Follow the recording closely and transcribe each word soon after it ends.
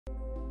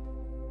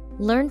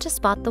Learn to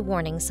spot the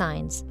warning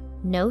signs.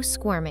 No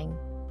squirming.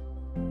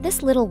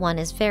 This little one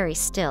is very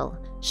still,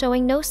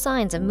 showing no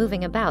signs of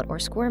moving about or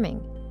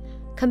squirming.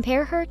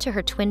 Compare her to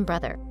her twin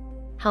brother.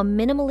 How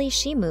minimally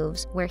she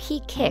moves where he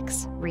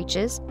kicks,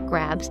 reaches,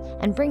 grabs,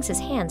 and brings his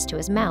hands to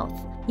his mouth.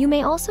 You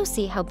may also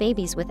see how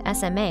babies with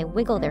SMA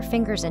wiggle their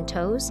fingers and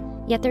toes,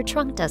 yet their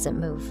trunk doesn't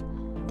move.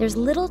 There's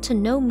little to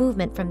no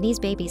movement from these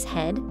babies'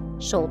 head,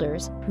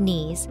 shoulders,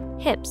 knees,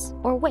 hips,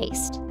 or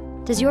waist.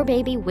 Does your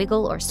baby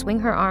wiggle or swing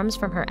her arms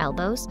from her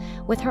elbows,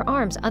 with her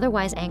arms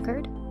otherwise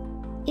anchored?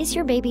 Is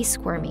your baby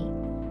squirmy?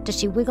 Does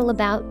she wiggle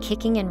about,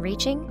 kicking and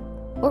reaching,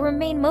 or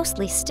remain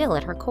mostly still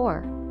at her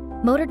core?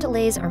 Motor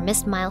delays or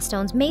missed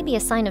milestones may be a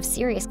sign of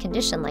serious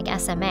condition like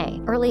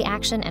SMA. Early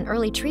action and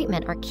early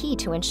treatment are key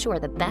to ensure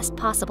the best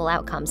possible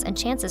outcomes and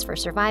chances for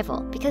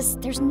survival, because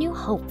there's new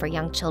hope for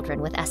young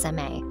children with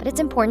SMA. But it's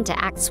important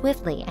to act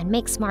swiftly and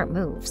make smart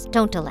moves.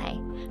 Don't delay.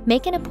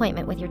 Make an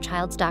appointment with your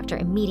child's doctor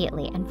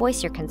immediately and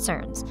voice your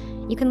concerns.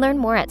 You can learn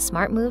more at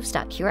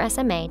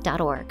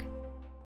smartmoves.curesma.org.